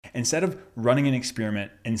Instead of running an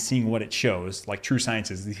experiment and seeing what it shows, like true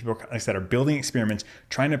science is, these people, like I said, are building experiments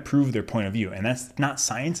trying to prove their point of view. And that's not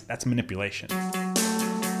science, that's manipulation.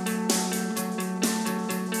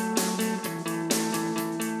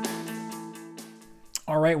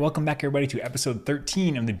 All right, welcome back everybody to episode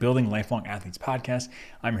 13 of the Building Lifelong Athletes podcast.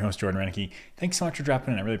 I'm your host, Jordan Renneke. Thanks so much for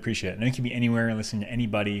dropping in. I really appreciate it. I know you can be anywhere, listening to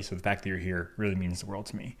anybody, so the fact that you're here really means the world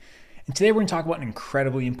to me. And today we're going to talk about an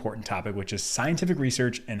incredibly important topic, which is scientific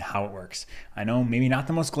research and how it works. I know maybe not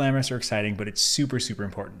the most glamorous or exciting, but it's super, super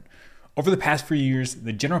important. Over the past few years,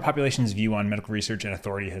 the general population's view on medical research and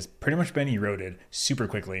authority has pretty much been eroded super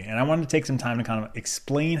quickly. And I wanted to take some time to kind of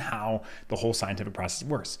explain how the whole scientific process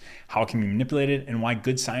works, how it can be manipulated, and why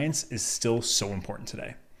good science is still so important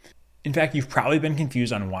today. In fact, you've probably been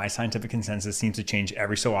confused on why scientific consensus seems to change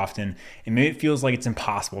every so often, and maybe it feels like it's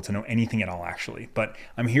impossible to know anything at all actually, but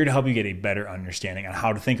I'm here to help you get a better understanding on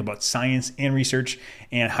how to think about science and research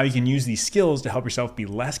and how you can use these skills to help yourself be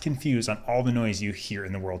less confused on all the noise you hear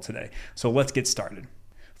in the world today. So let's get started.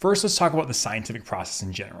 First, let's talk about the scientific process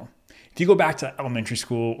in general. If you go back to elementary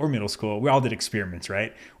school or middle school, we all did experiments,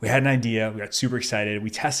 right? We had an idea, we got super excited, we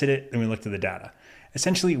tested it, then we looked at the data.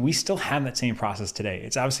 Essentially, we still have that same process today.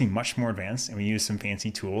 It's obviously much more advanced and we use some fancy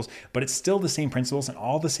tools, but it's still the same principles and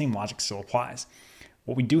all the same logic still applies.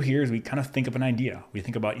 What we do here is we kind of think of an idea. We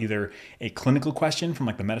think about either a clinical question from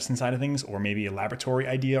like the medicine side of things, or maybe a laboratory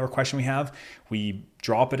idea or question we have. We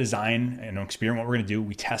draw up a design and an experiment, what we're going to do.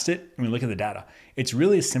 We test it and we look at the data. It's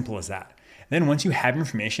really as simple as that. Then once you have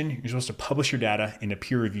information, you're supposed to publish your data into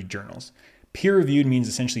peer-reviewed journals. Peer-reviewed means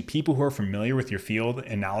essentially people who are familiar with your field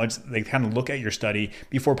and knowledge, they kind of look at your study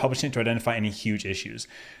before publishing it to identify any huge issues.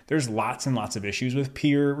 There's lots and lots of issues with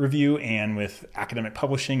peer review and with academic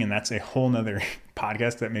publishing, and that's a whole nother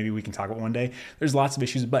podcast that maybe we can talk about one day. There's lots of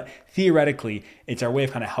issues, but theoretically, it's our way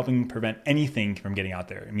of kind of helping prevent anything from getting out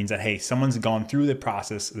there. It means that, hey, someone's gone through the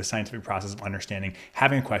process, the scientific process of understanding,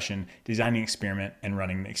 having a question, designing an experiment, and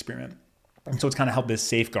running the experiment. And so it's kind of helped this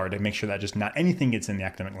safeguard to make sure that just not anything gets in the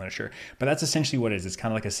academic literature. But that's essentially what it is. It's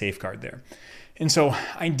kind of like a safeguard there. And so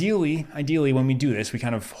ideally, when we do this, we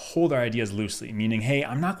kind of hold our ideas loosely, meaning, hey,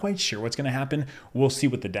 I'm not quite sure what's going to happen. We'll see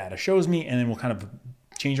what the data shows me, and then we'll kind of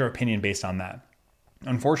change our opinion based on that.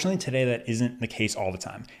 Unfortunately, today that isn't the case all the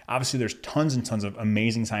time. Obviously, there's tons and tons of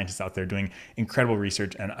amazing scientists out there doing incredible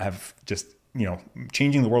research and have just,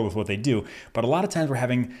 changing the world with what they do. But a lot of times we're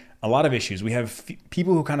having a lot of issues. We have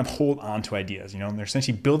people who kind of hold on to ideas, they're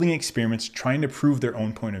essentially building experiments, trying to prove their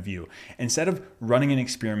own point of view. Instead of running an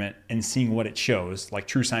experiment and seeing what it shows, like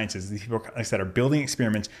true science is, these people, like I said, are building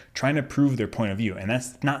experiments, trying to prove their point of view. And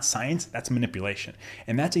that's not science, that's manipulation.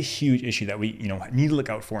 And that's a huge issue that we, need to look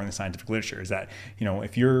out for in the scientific literature is that,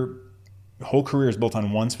 if your whole career is built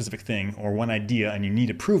on one specific thing or one idea and you need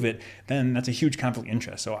to prove it, then that's a huge conflict of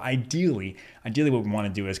interest. So ideally what we want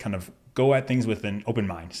to do is kind of go at things with an open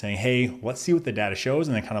mind, saying, hey, let's see what the data shows,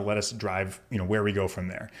 and then kind of let us drive, where we go from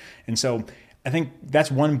there. And so I think that's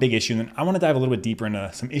one big issue. And then I want to dive a little bit deeper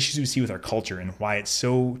into some issues we see with our culture and why it's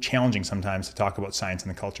so challenging sometimes to talk about science and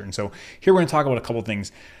the culture. And so here we're going to talk about a couple of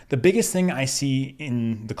things. The biggest thing I see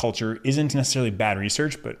in the culture isn't necessarily bad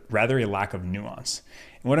research, but rather a lack of nuance.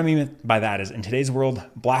 And what I mean by that is in today's world,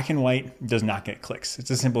 black and white does not get clicks.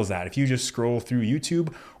 It's as simple as that. If you just scroll through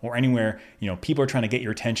YouTube or anywhere, people are trying to get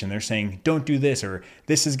your attention. They're saying, don't do this, or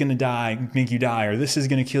this is going to make you die, or this is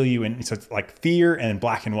going to kill you. And so it's like fear and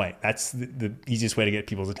black and white. That's the easiest way to get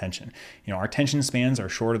people's attention. Our attention spans are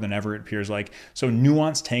shorter than ever, it appears like. So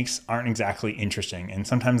nuanced takes aren't exactly interesting. And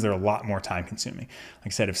sometimes they're a lot more time consuming. Like I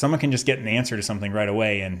said, if someone can just get an answer to something right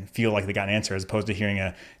away and feel like they got an answer as opposed to hearing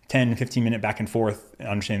a 10, 15 minute back and forth,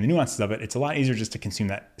 understanding the nuances of it, it's a lot easier just to consume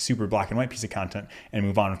that super black and white piece of content and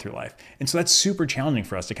move on with your life. And so that's super challenging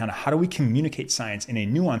for us to kind of, how do we communicate science in a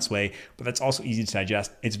nuanced way, but that's also easy to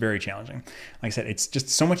digest. It's very challenging. Like I said, it's just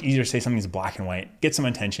so much easier to say something's black and white, get some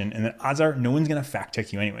attention, and then odds are no one's going to fact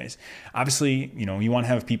check you anyways. Obviously, you want to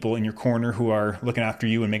have people in your corner who are looking after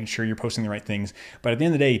you and making sure you're posting the right things. But at the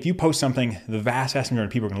end of the day, if you post something, the vast majority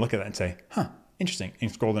of people are going to look at that and say, interesting,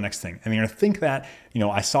 and scroll to the next thing. And they're going to think that,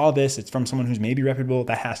 I saw this, it's from someone who's maybe reputable,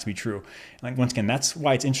 that has to be true. Like, once again, that's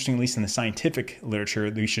why it's interesting, at least in the scientific literature,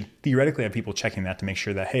 that we should theoretically have people checking that to make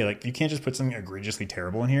sure that, hey, like, you can't just put something egregiously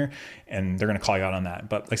terrible in here and they're going to call you out on that.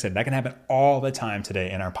 But like I said, that can happen all the time today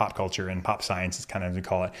in our pop culture, and pop science is kind of, as we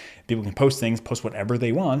call it. People can post whatever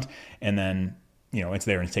they want, and then, it's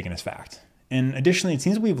there and it's taken as fact. And additionally, it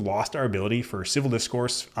seems we've lost our ability for civil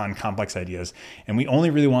discourse on complex ideas, and we only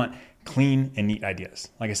really want clean and neat ideas.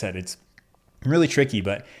 Like I said, it's really tricky,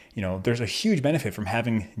 but there's a huge benefit from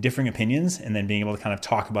having differing opinions and then being able to kind of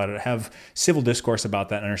talk about it, have civil discourse about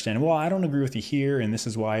that and understand, well, I don't agree with you here and this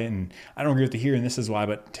is why, and I don't agree with you here and this is why.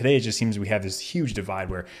 But today it just seems we have this huge divide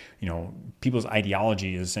where, people's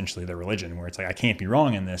ideology is essentially their religion, where it's like, I can't be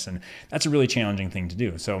wrong in this. And that's a really challenging thing to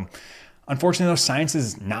do. So unfortunately, though, science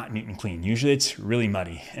is not neat and clean. Usually it's really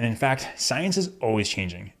muddy. And in fact, science is always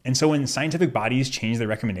changing. And so when scientific bodies change their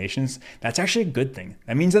recommendations, that's actually a good thing.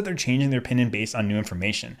 That means that they're changing their opinion based on new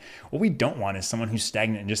information. What we don't want is someone who's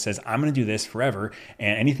stagnant and just says, I'm going to do this forever,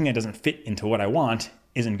 and anything that doesn't fit into what I want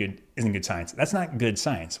isn't good science. That's not good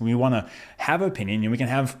science. We want to have an opinion, and we can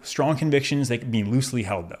have strong convictions. They can be loosely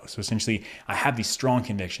held though. So essentially, I have these strong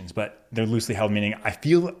convictions, but they're loosely held, meaning I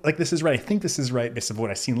feel like this is right. I think this is right based on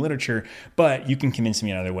what I see in literature, but you can convince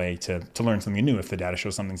me another way to learn something new if the data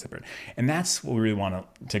shows something separate. And that's what we really want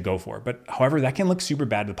to go for. But however, that can look super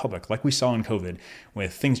bad to the public, like we saw in COVID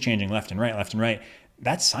with things changing left and right.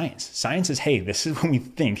 That's science. Science is, hey, this is what we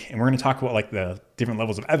think. And we're going to talk about like the different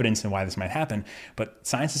levels of evidence and why this might happen. But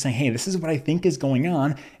science is saying, hey, this is what I think is going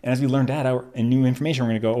on. And as we learn data and new information, we're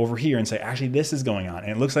going to go over here and say, actually, this is going on.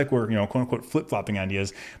 And it looks like we're, quote unquote, flip-flopping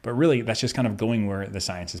ideas. But really, that's just kind of going where the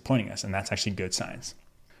science is pointing us. And that's actually good science.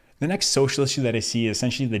 The next social issue that I see is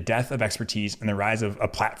essentially the death of expertise and the rise of a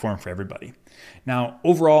platform for everybody. Now,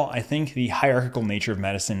 overall, I think the hierarchical nature of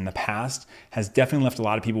medicine in the past has definitely left a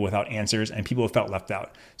lot of people without answers, and people have felt left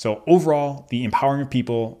out. So overall, the empowering of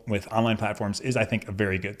people with online platforms is, I think, a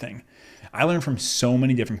very good thing. I learn from so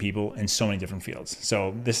many different people in so many different fields.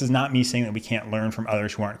 So this is not me saying that we can't learn from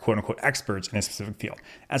others who aren't quote unquote experts in a specific field.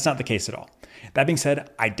 That's not the case at all. That being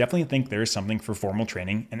said, I definitely think there is something for formal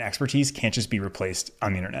training, and expertise can't just be replaced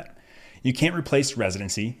on the internet. You can't replace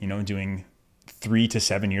residency, doing 3 to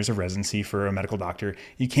 7 years of residency for a medical doctor.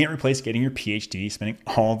 You can't replace getting your PhD, spending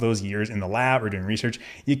all those years in the lab or doing research.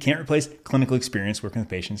 You can't replace clinical experience working with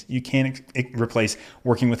patients. You can't replace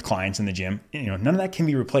working with clients in the gym. None of that can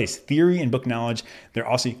be replaced. Theory and book knowledge, they're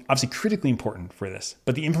also obviously critically important for this.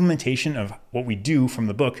 But the implementation of what we do from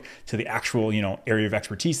the book to the actual, area of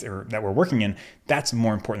expertise that we're working in, that's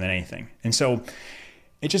more important than anything. And so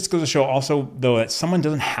it just goes to show also, though, that someone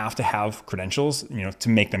doesn't have to have credentials, to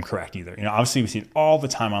make them correct either. Obviously we see it all the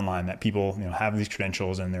time online that people, have these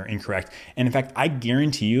credentials and they're incorrect. And in fact, I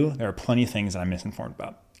guarantee you there are plenty of things that I'm misinformed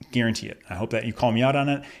about. Guarantee it. I hope that you call me out on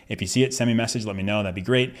it. If you see it, send me a message, let me know. That'd be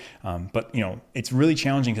great. But it's really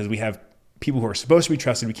challenging because we have people who are supposed to be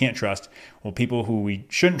trusted, we can't trust. Well, people who we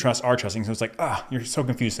shouldn't trust are trusting. So it's like, you're so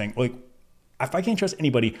confused saying, well, if I can't trust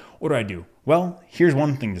anybody, what do I do? Well, here's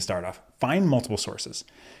one thing to start off. Find multiple sources.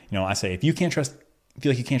 I say, if you feel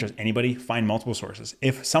like you can't trust anybody, find multiple sources.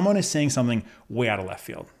 If someone is saying something way out of left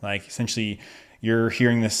field, like essentially you're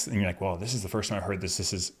hearing this and you're like, well, this is the first time I've heard this.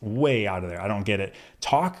 This is way out of there. I don't get it.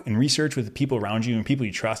 Talk and research with the people around you and people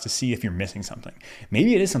you trust to see if you're missing something.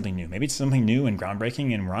 Maybe it is something new. Maybe it's something new and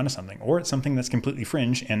groundbreaking and we're onto something, or it's something that's completely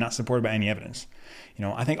fringe and not supported by any evidence.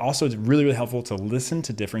 I think also it's really, really helpful to listen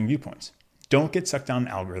to differing viewpoints. Don't get sucked down an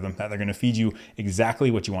algorithm that they're going to feed you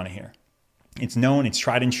exactly what you want to hear. It's known, it's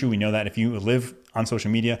tried and true. We know that if you live on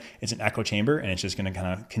social media, it's an echo chamber, and it's just going to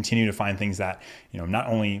kind of continue to find things that, not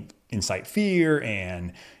only incite fear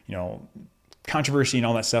and, controversy and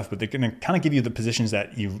all that stuff, but they're going to kind of give you the positions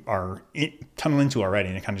that you are tunnel into already.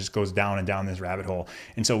 And it kind of just goes down and down this rabbit hole.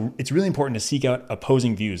 And so it's really important to seek out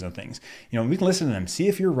opposing views on things. We can listen to them, see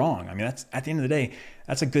if you're wrong. I mean, that's at the end of the day,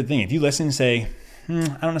 that's a good thing. If you listen and say,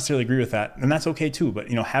 I don't necessarily agree with that, and that's okay too. But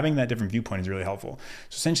having that different viewpoint is really helpful.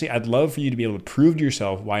 So essentially, I'd love for you to be able to prove to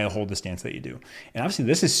yourself why you hold the stance that you do. And obviously,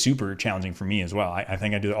 this is super challenging for me as well. I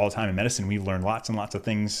think I do it all the time in medicine. We learn lots and lots of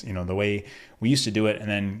things, the way we used to do it. And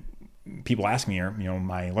then people ask me, or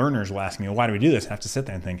my learners will ask me, well, why do we do this? I have to sit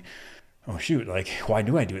there and think, oh shoot, like, why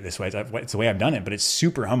do I do it this way? It's the way I've done it, but it's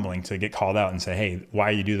super humbling to get called out and say, hey,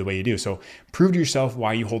 why you do the way you do. So prove to yourself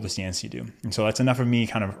why you hold the stance you do. And so that's enough of me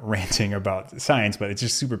kind of ranting about science, but it's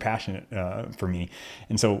just super passionate for me.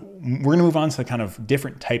 And so we're going to move on to kind of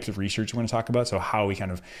different types of research we're going to talk about. So how we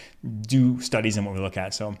kind of do studies and what we look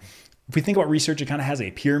at. So if we think about research, it kind of has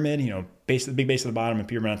a pyramid, the big base at the bottom, a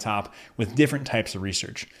pyramid on top with different types of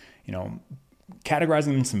research. Categorizing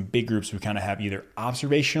them in some big groups, we kind of have either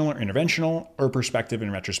observational or interventional, or perspective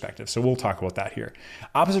and retrospective. So we'll talk about that here.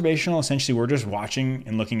 Observational, essentially, we're just watching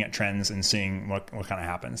and looking at trends and seeing what kind of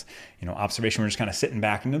happens. Observation, we're just kind of sitting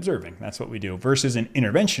back and observing. That's what we do. Versus an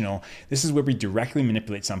interventional, this is where we directly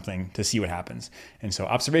manipulate something to see what happens. And so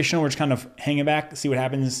observational, we're just kind of hanging back to see what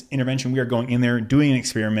happens. Intervention, we are going in there, doing an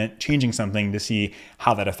experiment, changing something to see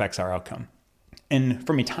how that affects our outcome. And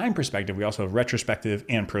from a time perspective, we also have retrospective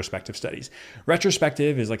and prospective studies.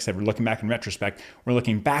 Retrospective is, like I said, we're looking back in retrospect. We're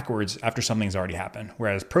looking backwards after something's already happened.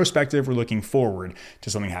 Whereas prospective, we're looking forward to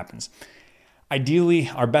something happens. Ideally,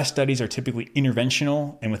 our best studies are typically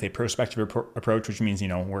interventional and with a prospective approach, which means,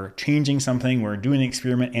 we're changing something, we're doing an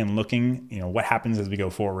experiment and looking, what happens as we go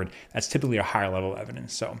forward. That's typically a higher level of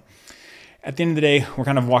evidence. So at the end of the day, we're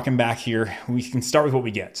kind of walking back here. We can start with what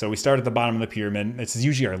we get. So we start at the bottom of the pyramid. This is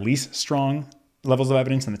usually our least strong levels of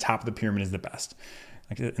evidence, and the top of the pyramid is the best.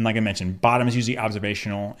 And like I mentioned, bottom is usually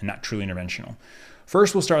observational and not truly interventional.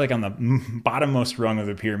 First, we'll start on the bottommost rung of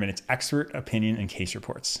the pyramid. It's expert opinion and case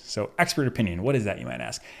reports. So expert opinion, what is that, you might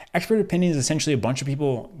ask? Expert opinion is essentially a bunch of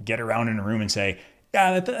people get around in a room and say,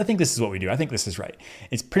 yeah, I think this is what we do. I think this is right.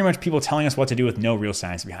 It's pretty much people telling us what to do with no real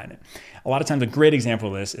science behind it. A lot of times, a great example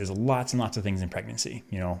of this is lots and lots of things in pregnancy.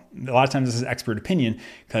 A lot of times this is expert opinion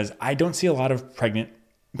because I don't see a lot of pregnant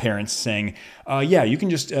parents saying, yeah, you can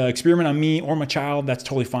just experiment on me or my child. That's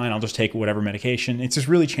totally fine. I'll just take whatever medication. It's just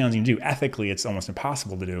really challenging to do. Ethically, it's almost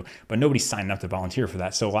impossible to do, but nobody's signed up to volunteer for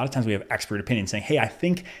that. So a lot of times we have expert opinion saying, hey, I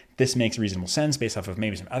think this makes reasonable sense based off of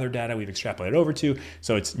maybe some other data we've extrapolated over to.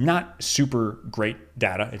 So it's not super great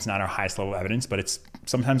data. It's not our highest level of evidence, but it's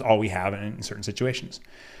sometimes all we have in certain situations.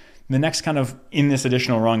 The next kind of in this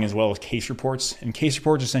additional rung as well is case reports. And case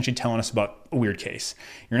reports are essentially telling us about a weird case.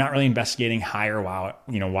 You're not really investigating higher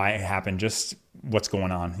why it happened, just what's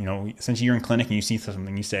going on. Essentially you're in clinic and you see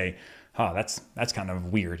something, you say, oh, that's kind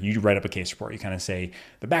of weird. You write up a case report. You kind of say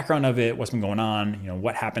the background of it, what's been going on,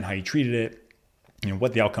 what happened, how you treated it,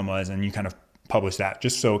 what the outcome was, and you kind of publish that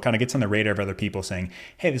just so it kind of gets on the radar of other people saying,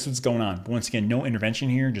 hey, this is what's going on. But once again, no intervention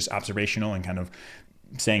here, just observational and kind of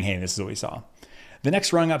saying, hey, this is what we saw. The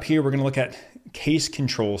next rung up here, we're going to look at case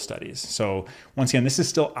control studies. So once again, this is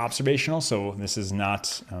still observational. So this is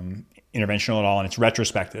not interventional at all, and it's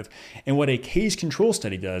retrospective. And what a case control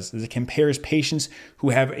study does is it compares patients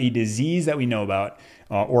who have a disease that we know about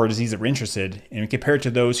or a disease that we're interested in, and we compare it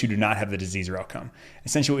to those who do not have the disease or outcome.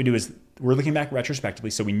 Essentially what we do is we're looking back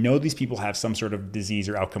retrospectively. So we know these people have some sort of disease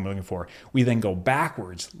or outcome we're looking for. We then go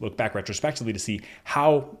backwards, look back retrospectively to see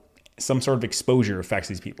how some sort of exposure affects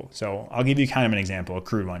these people. So I'll give you kind of an example, a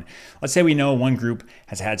crude one. Let's say we know one group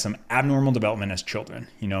has had some abnormal development as children,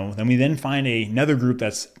 then we find another group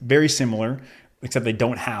that's very similar, except they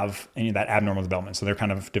don't have any of that abnormal development. So they're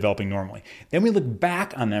kind of developing normally. Then we look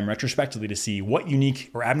back on them retrospectively to see what unique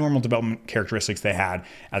or abnormal development characteristics they had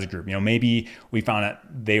as a group. Maybe we found that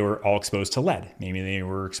they were all exposed to lead. Maybe they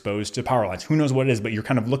were exposed to power lines. Who knows what it is, but you're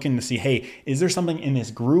kind of looking to see, hey, is there something in this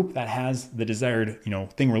group that has the desired,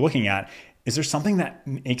 thing we're looking at? Is there something that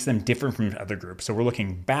makes them different from other groups? So we're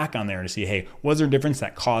looking back on there to see, hey, was there a difference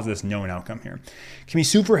that caused this known outcome here? It can be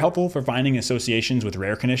super helpful for finding associations with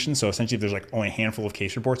rare conditions. So essentially, if there's only a handful of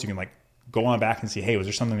case reports, you can go on back and see, hey, was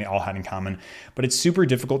there something they all had in common? But it's super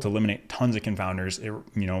difficult to eliminate tons of confounders. It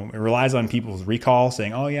relies on people's recall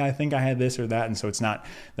saying, oh yeah, I think I had this or that. And so it's not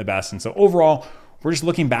the best. And so overall, we're just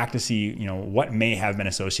looking back to see, what may have been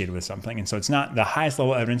associated with something. And so it's not the highest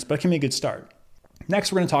level of evidence, but it can be a good start.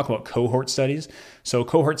 Next, we're going to talk about cohort studies. So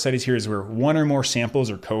cohort studies here is where one or more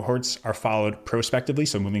samples or cohorts are followed prospectively,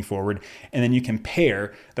 so moving forward, and then you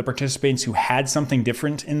compare the participants who had something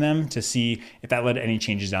different in them to see if that led to any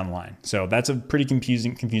changes down the line. So that's a pretty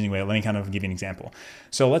confusing way. Let me kind of give you an example.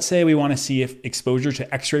 So let's say we want to see if exposure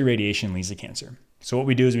to X-ray radiation leads to cancer. So what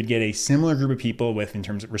we do is we'd get a similar group of people in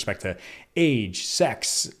terms of respect to age,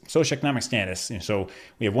 sex, socioeconomic status. So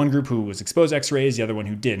we have one group who was exposed to X-rays, the other one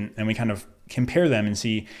who didn't, and we kind of compare them and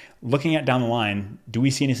see, looking at down the line, do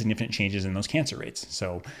we see any significant changes in those cancer rates?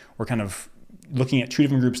 So we're kind of looking at two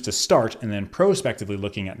different groups to start and then prospectively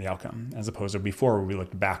looking at the outcome, as opposed to before where we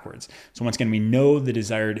looked backwards. So once again, we know the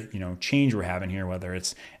desired, change we're having here, whether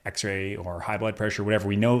it's X-ray or high blood pressure, whatever.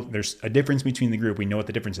 We know there's a difference between the group. We know what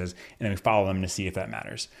the difference is, and then we follow them to see if that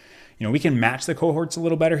matters. We can match the cohorts a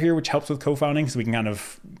little better here, which helps with co-founding, so we can kind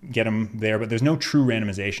of get them there, but there's no true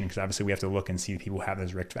randomization because obviously we have to look and see if people have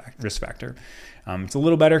this risk factor. It's a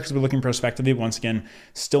little better because we're looking prospectively, but once again,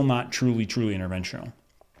 still not truly interventional.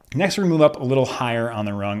 Next, we move up a little higher on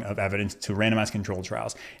the rung of evidence to randomized controlled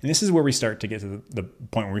trials. And this is where we start to get to the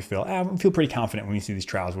point where we feel pretty confident when we see these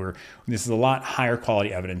trials, where this is a lot higher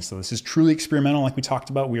quality evidence. So this is truly experimental, like we talked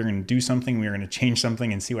about. We are going to do something, we are going to change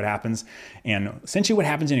something and see what happens. And essentially what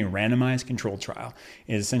happens in a randomized controlled trial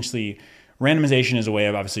is essentially randomization is a way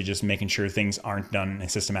of obviously just making sure things aren't done in a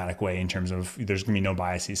systematic way in terms of there's going to be no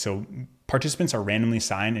biases. So participants are randomly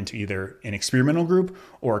assigned into either an experimental group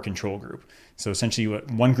or a control group. So essentially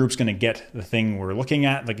one group's going to get the thing we're looking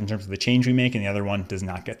at, like in terms of the change we make, and the other one does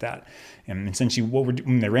not get that. And essentially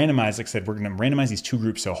when they randomize, like I said, we're going to randomize these two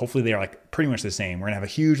groups. So hopefully they are like pretty much the same. We're going to have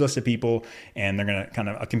a huge list of people, and they're going to kind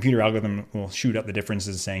of, a computer algorithm will shoot up the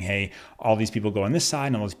differences saying, hey, all these people go on this side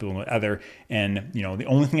and all these people go on the other. And, the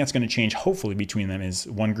only thing that's going to change hopefully between them is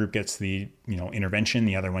one group gets the, intervention,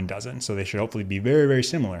 the other one doesn't. So they should hopefully be very, very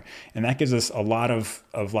similar. And that gives us a lot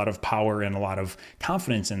of power and a lot of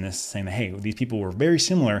confidence in this, saying that, hey, these people were very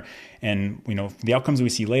similar, and the outcomes we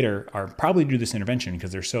see later are probably due to this intervention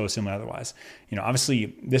because they're so similar otherwise.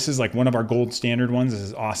 Obviously this is like one of our gold standard ones. This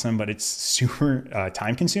is awesome, but it's super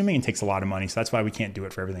time consuming and takes a lot of money. So that's why we can't do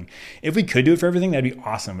it for everything. If we could do it for everything, that'd be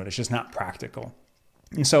awesome, but it's just not practical.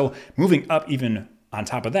 And so moving up even on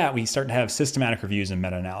top of that, we start to have systematic reviews and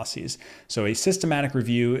meta-analyses. So a systematic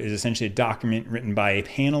review is essentially a document written by a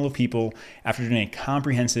panel of people after doing a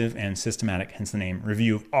comprehensive and systematic, hence the name,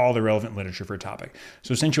 review of all the relevant literature for a topic.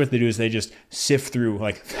 So essentially what they do is they just sift through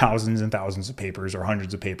like thousands and thousands of papers or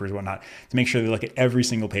hundreds of papers, whatnot, to make sure they look at every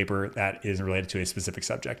single paper that is related to a specific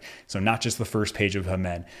subject. So not just the first page of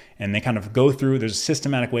PubMed. And they kind of go through, there's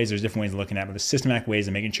systematic ways, there's different ways of looking at it, but there's systematic ways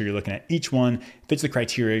of making sure you're looking at each one, fits the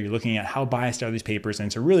criteria, you're looking at how biased are these papers. And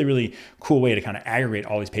it's a really, really cool way to kind of aggregate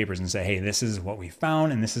all these papers and say, hey, this is what we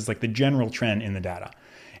found, and this is like the general trend in the data.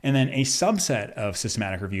 And then a subset of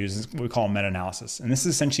systematic reviews is what we call meta-analysis. And this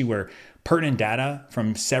is essentially where pertinent data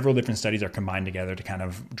from several different studies are combined together to kind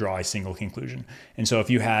of draw a single conclusion. And so if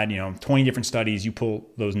you had, 20 different studies, you pull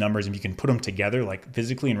those numbers and you can put them together like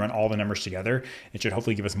physically and run all the numbers together, it should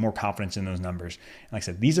hopefully give us more confidence in those numbers. And like I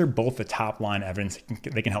said, these are both the top line evidence.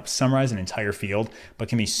 They can help summarize an entire field, but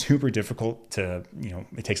can be super difficult to,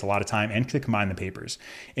 it takes a lot of time and to combine the papers.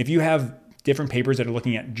 If you have different papers that are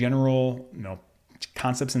looking at general,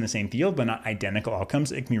 concepts in the same field, but not identical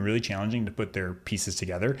outcomes, it can be really challenging to put their pieces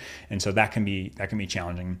together. And so that can be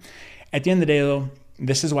challenging. At the end of the day though,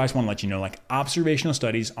 this is why I just want to let you know, like observational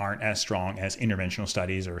studies aren't as strong as interventional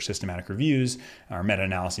studies or systematic reviews or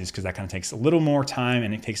meta-analyses, because that kind of takes a little more time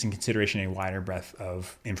and it takes in consideration a wider breadth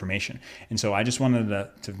of information. And so I just wanted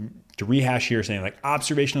to rehash here saying like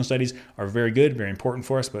observational studies are very good, very important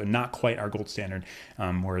for us, but not quite our gold standard.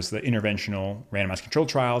 Whereas the interventional randomized controlled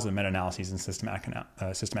trials and meta-analyses and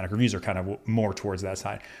systematic reviews are kind of more towards that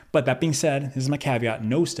side. But that being said, this is my caveat,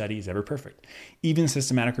 no study is ever perfect. Even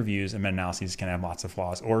systematic reviews and meta-analyses can have lots of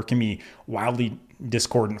flaws or can be wildly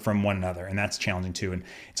discordant from one another. And that's challenging too. And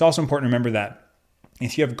it's also important to remember that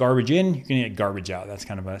if you have garbage in, you're going to get garbage out. That's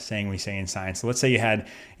kind of a saying we say in science. So let's say you had,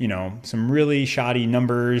 some really shoddy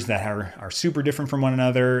numbers that are super different from one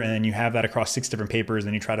another, and then you have that across 6 different papers,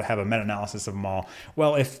 and you try to have a meta-analysis of them all.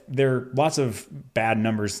 Well, if there are lots of bad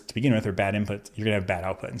numbers to begin with or bad input, you're going to have bad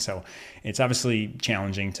output. And so it's obviously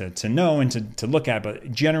challenging to know and to look at,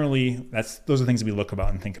 but generally those are things that we look about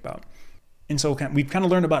and think about. And so we've kind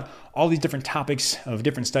of learned about all these different topics of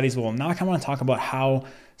different studies. Well, now I kind of want to talk about how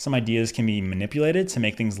some ideas can be manipulated to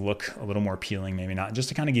make things look a little more appealing, maybe not, just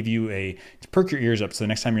to kind of give you to perk your ears up. So the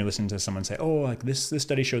next time you're listening to someone say, oh, like this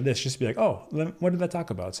study showed this, just be like, oh, what did that talk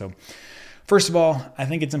about? So first of all, I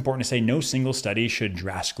think it's important to say no single study should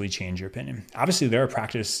drastically change your opinion. Obviously, there are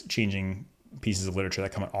practice changing pieces of literature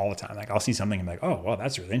that come out all the time. Like I'll see something and be like, oh, well,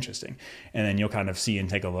 that's really interesting. And then you'll kind of see and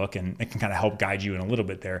take a look, and it can kind of help guide you in a little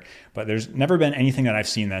bit there. But there's never been anything that I've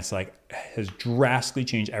seen that's like has drastically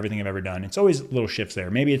changed everything I've ever done. It's always little shifts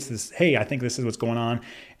there. Maybe it's this, hey, I think this is what's going on.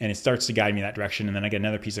 And it starts to guide me that direction. And then I get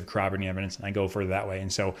another piece of corroborating evidence and I go further that way.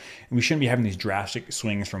 And so we shouldn't be having these drastic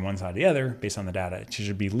swings from one side to the other based on the data. It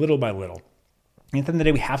should be little by little. And at the end of the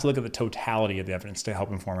day, we have to look at the totality of the evidence to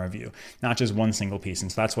help inform our view, not just one single piece.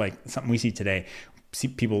 And so that's why something we see today, see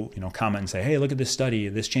people, comment and say, hey, look at this study,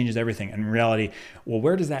 this changes everything. And in reality, well,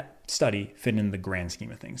 where does that study fit in the grand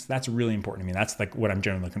scheme of things? That's really important to me. That's like what I'm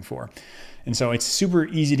generally looking for. And so it's super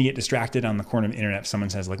easy to get distracted on the corner of the internet if someone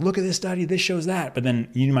says like, look at this study, this shows that, but then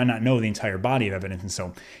you might not know the entire body of evidence. And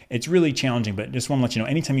so it's really challenging, but just want to let you know,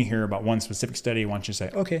 anytime you hear about one specific study, I want you to say,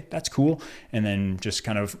 okay, that's cool. And then just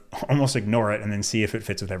kind of almost ignore it and then see if it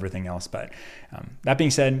fits with everything else. But that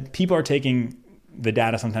being said, people are taking the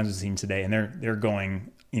data sometimes we've seen today, and they're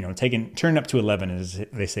going, turning up to 11, as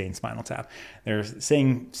they say in Spinal Tap. They're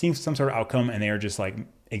seeing some sort of outcome, and they are just like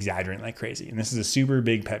exaggerating like crazy. And this is a super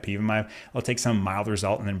big pet peeve of mine. I'll take some mild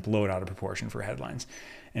result and then blow it out of proportion for headlines.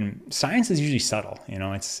 And science is usually subtle,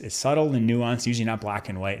 it's subtle and nuanced, usually not black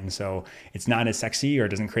and white. And so it's not as sexy or it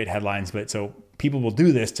doesn't create headlines, but so people will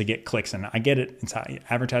do this to get clicks. And I get it. It's how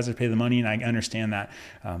advertisers pay the money, and I understand that.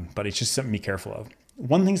 But it's just something to be careful of.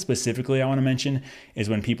 One thing specifically I want to mention is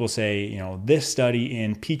when people say, this study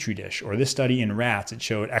in Petri dish or this study in rats, it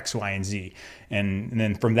showed X, Y, and Z. And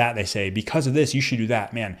then from that, they say, because of this, you should do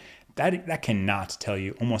that. Man, that cannot tell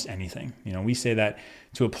you almost anything. We say that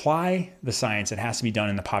to apply the science, it has to be done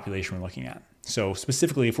in the population we're looking at. So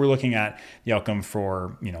specifically, if we're looking at the outcome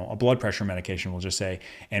for, a blood pressure medication, we'll just say,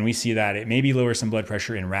 and we see that it maybe lowers some blood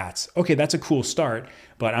pressure in rats. Okay, that's a cool start,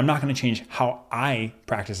 but I'm not going to change how I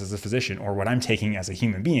practice as a physician or what I'm taking as a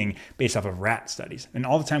human being based off of rat studies. And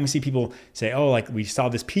all the time we see people say, oh, like we saw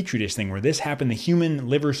this Petri dish thing where this happened, the human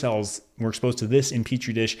liver cells were exposed to this in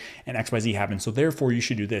Petri dish and XYZ happened. So therefore you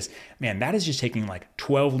should do this. Man, that is just taking like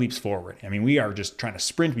 12 leaps forward. I mean, we are just trying to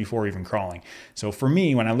sprint before even crawling. So for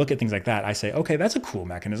me, when I look at things like that, I say, okay, that's a cool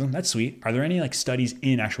mechanism. That's sweet. Are there any like studies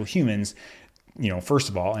in actual humans, first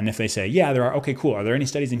of all? And if they say, yeah, there are, okay, cool. Are there any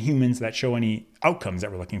studies in humans that show any outcomes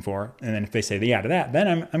that we're looking for? And then if they say yeah to that,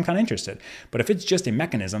 then I'm kind of interested. But if it's just a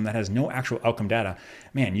mechanism that has no actual outcome data,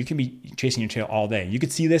 man, you can be chasing your tail all day. You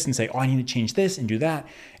could see this and say, oh, I need to change this and do that.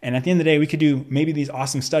 And at the end of the day, we could do maybe these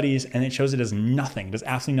awesome studies and it shows it does nothing, does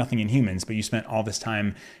absolutely nothing in humans, but you spent all this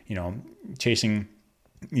time, chasing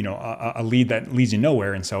a lead that leads you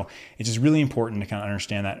nowhere. And so it's just really important to kind of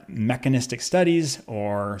understand that mechanistic studies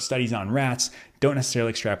or studies on rats don't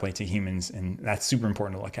necessarily extrapolate to humans. And that's super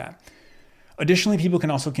important to look at. Additionally, people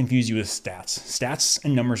can also confuse you with stats. Stats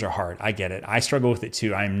and numbers are hard. I get it. I struggle with it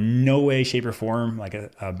too. I'm no way, shape, or form like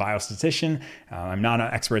a biostatistician. I'm not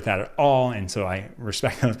an expert at that at all. And so I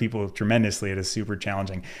respect those people tremendously. It is super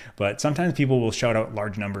challenging. But sometimes people will shout out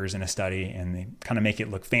large numbers in a study and they kind of make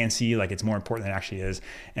it look fancy, like it's more important than it actually is.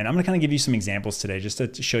 And I'm going to kind of give you some examples today just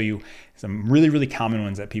to show you some really, really common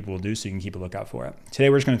ones that people will do so you can keep a lookout for it.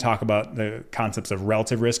 Today, we're just going to talk about the concepts of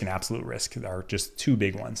relative risk and absolute risk. There are just two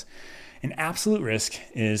big ones. An absolute risk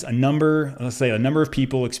is a number, let's say a number of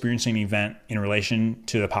people experiencing an event in relation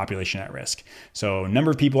to the population at risk. So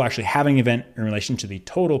number of people actually having an event in relation to the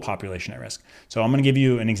total population at risk. So I'm going to give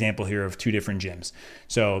you an example here of two different gyms.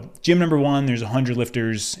 So gym number one, there's 100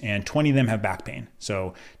 lifters and 20 of them have back pain.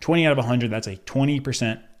 So 20 out of 100, that's a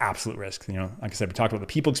 20% absolute risk. Like I said, we talked about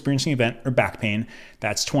the people experiencing an event or back pain.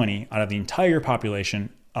 That's 20 out of the entire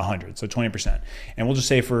population, 100, so 20%. And we'll just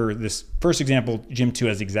say for this first example, gym 2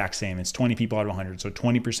 has the exact same. It's 20 people out of 100, so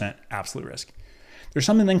 20% absolute risk. There's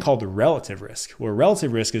something then called the relative risk, where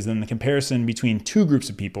relative risk is then the comparison between two groups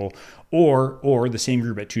of people or the same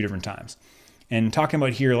group at two different times. And talking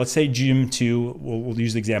about here, let's say gym 2, we'll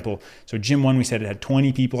use the example. So gym 1, we said it had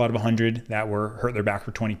 20 people out of 100 that were hurt their back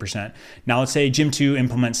for 20%. Now let's say gym 2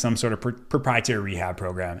 implements some sort of proprietary rehab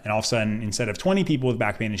program. And all of a sudden, instead of 20 people with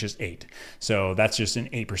back pain, it's just 8. So that's just an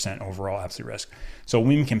 8% overall absolute risk. So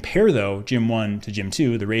when we compare though, gym 1 to gym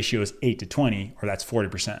 2, the ratio is 8 to 20, or that's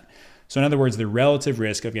 40%. So in other words, the relative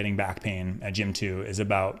risk of getting back pain at gym 2 is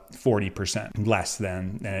about 40% less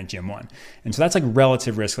than at gym 1. And so that's like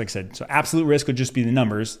relative risk, like I said. So absolute risk would just be the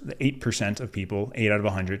numbers, the 8% of people, 8 out of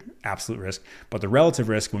 100, absolute risk. But the relative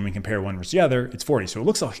risk, when we compare one versus the other, it's 40. So it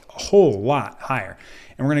looks like a whole lot higher.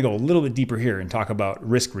 And we're going to go a little bit deeper here and talk about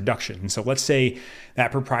risk reduction. And so let's say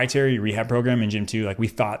that proprietary rehab program in gym 2, like we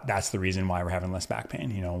thought that's the reason why we're having less back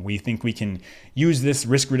pain. We think we can use this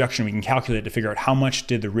risk reduction. We can calculate to figure out how much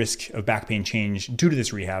did the risk of back pain change due to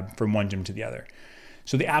this rehab from one gym to the other.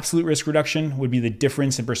 So the absolute risk reduction would be the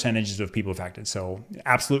difference in percentages of people affected. So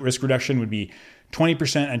absolute risk reduction would be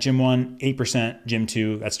 20% at gym 1, 8% gym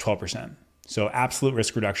 2, that's 12%. So absolute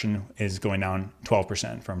risk reduction is going down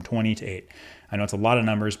 12% from 20 to 8. I know it's a lot of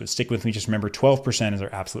numbers, but stick with me. Just remember 12% is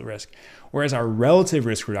our absolute risk. Whereas our relative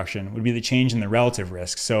risk reduction would be the change in the relative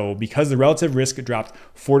risk. So because the relative risk dropped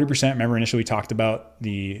 40%, remember initially we talked about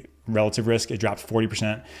the relative risk, it dropped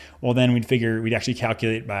 40%. Well, then we'd figure we'd actually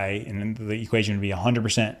calculate and the equation would be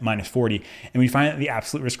 100% minus 40. And we find that the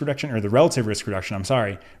absolute risk reduction, or the relative risk reduction is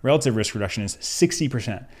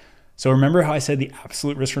 60%. So remember how I said the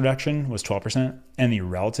absolute risk reduction was 12% and the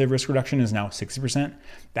relative risk reduction is now 60%?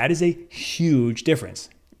 That is a huge difference.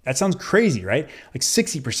 That sounds crazy, right? Like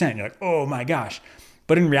 60%, you're like, oh my gosh.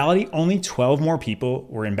 But in reality, only 12 more people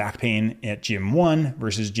were in back pain at gym 1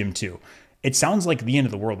 versus gym 2. It sounds like the end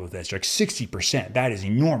of the world with this. You're like 60%, that is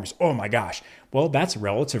enormous. Oh my gosh. Well, that's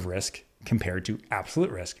relative risk compared to absolute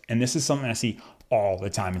risk. And this is something I see all the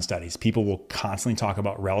time in studies. People will constantly talk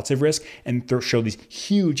about relative risk and show these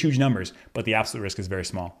huge numbers, but the absolute risk is very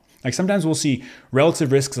small. Like sometimes we'll see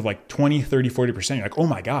relative risks of like 20, 30, 40%. You're like, oh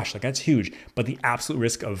my gosh, like that's huge. But the absolute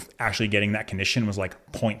risk of actually getting that condition was like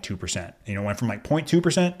 0.2%. Went from like 0.2%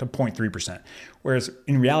 to 0.3%. Whereas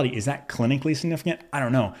in reality, is that clinically significant? I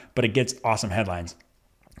don't know, but it gets awesome headlines.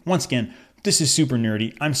 Once again, This is super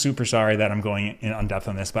nerdy. I'm super sorry that I'm going in depth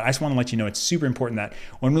on this, but I just want to let you know it's super important that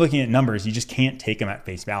when we're looking at numbers, you just can't take them at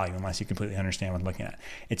face value unless you completely understand what we're looking at.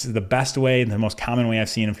 It's the best way, the most common way I've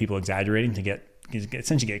seen of people exaggerating to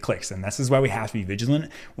essentially get clicks. And this is why we have to be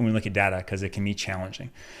vigilant when we look at data, because it can be challenging.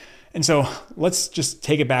 And so let's just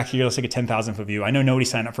take it back here. Let's take a 10,000 foot view. I know nobody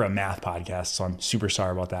signed up for a math podcast, so I'm super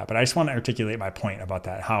sorry about that. But I just want to articulate my point about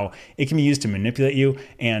that, how it can be used to manipulate you,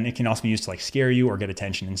 and it can also be used to like scare you or get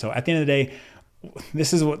attention. And so at the end of the day,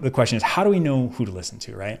 this is what the question is: how do we know who to listen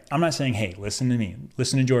to, right? I'm not saying, hey, listen to me,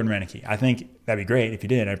 listen to Jordan Renicky. I think that'd be great if you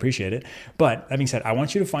did. I appreciate it. But that being said, I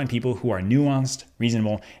want you to find people who are nuanced,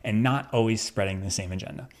 reasonable, and not always spreading the same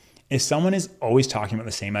agenda. If someone is always talking about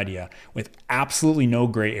the same idea with absolutely no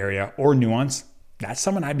gray area or nuance, that's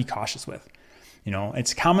someone I'd be cautious with.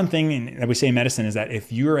 It's a common thing that we say in medicine is that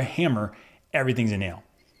if you're a hammer, everything's a nail.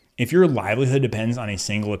 If your livelihood depends on a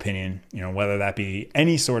single opinion, whether that be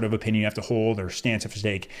any sort of opinion you have to hold or stance you have to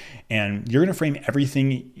take, and you're going to frame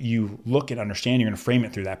everything you look at, understand, you're going to frame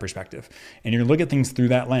it through that perspective. And you're going to look at things through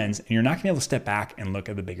that lens, and you're not going to be able to step back and look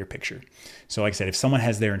at the bigger picture. So like I said, if someone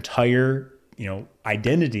has their entire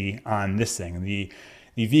identity on this thing, the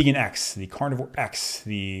vegan X, the carnivore X,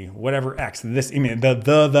 the whatever X,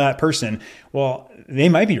 that person, well, they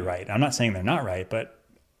might be right. I'm not saying they're not right, but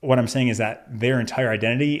what I'm saying is that their entire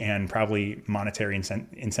identity and probably monetary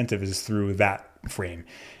incentive is through that frame.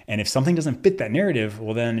 And if something doesn't fit that narrative,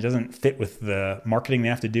 well, then it doesn't fit with the marketing they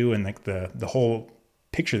have to do and like the whole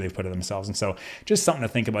picture they've put of themselves. And so just something to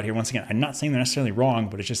think about here. Once again, I'm not saying they're necessarily wrong,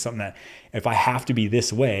 but it's just something that if I have to be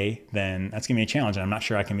this way, then that's gonna be a challenge. And I'm not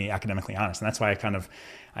sure I can be academically honest. And that's why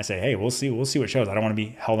I say, hey, we'll see what shows. I don't want to be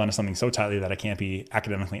held onto something so tightly that I can't be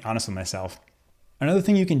academically honest with myself. Another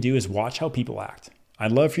thing you can do is watch how people act.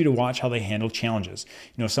 I'd love for you to watch how they handle challenges.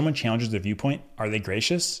 If someone challenges their viewpoint, are they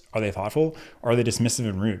gracious? Are they thoughtful? Or are they dismissive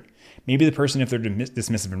and rude? Maybe the person, if they're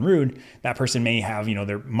dismissive and rude, that person may have,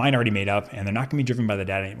 their mind already made up and they're not going to be driven by the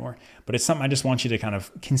data anymore. But it's something I just want you to kind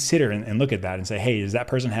of consider and look at that and say, hey, does that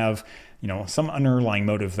person have, some underlying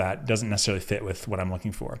motive that doesn't necessarily fit with what I'm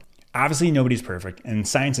looking for? Obviously, nobody's perfect and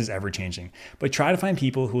science is ever changing, but try to find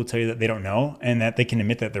people who will tell you that they don't know and that they can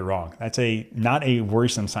admit that they're wrong. That's not a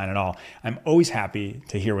worrisome sign at all. I'm always happy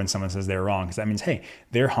to hear when someone says they're wrong, because that means, hey,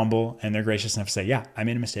 they're humble and they're gracious enough to say, yeah, I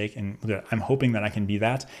made a mistake. And I'm hoping that I can be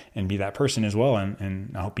that and be that person as well.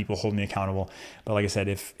 And I hope people hold me accountable. But like I said,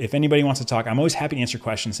 if anybody wants to talk, I'm always happy to answer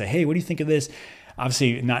questions, say, hey, what do you think of this?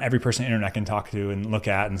 Obviously, not every person on the internet can talk to and look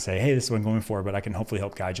at and say, hey, this is what I'm going for, but I can hopefully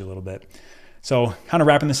help guide you a little bit. So kind of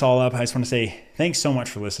wrapping this all up, I just want to say thanks so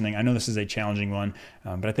much for listening. I know this is a challenging one,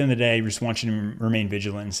 but at the end of the day, we just want you to remain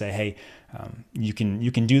vigilant and say, hey, you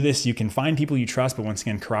can do this. You can find people you trust, but once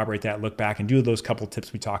again, corroborate that, look back and do those couple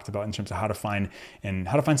tips we talked about in terms of how to find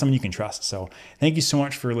someone you can trust. So thank you so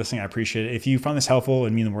much for listening. I appreciate it. If you found this helpful,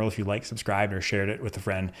 it'd mean the world if you liked, subscribed, or shared it with a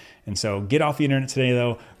friend. And so get off the internet today,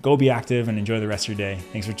 though. Go be active and enjoy the rest of your day.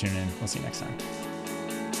 Thanks for tuning in. We'll see you next time.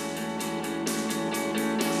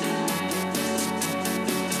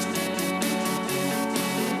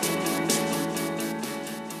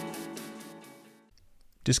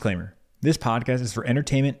 Disclaimer. This podcast is for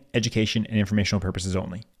entertainment, education, and informational purposes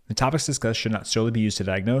only. The topics discussed should not solely be used to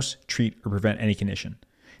diagnose, treat, or prevent any condition.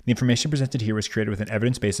 The information presented here was created with an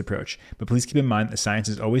evidence-based approach, but please keep in mind that science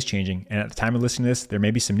is always changing, and at the time of listening to this, there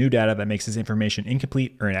may be some new data that makes this information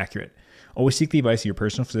incomplete or inaccurate. Always seek the advice of your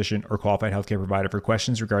personal physician or qualified healthcare provider for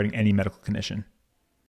questions regarding any medical condition.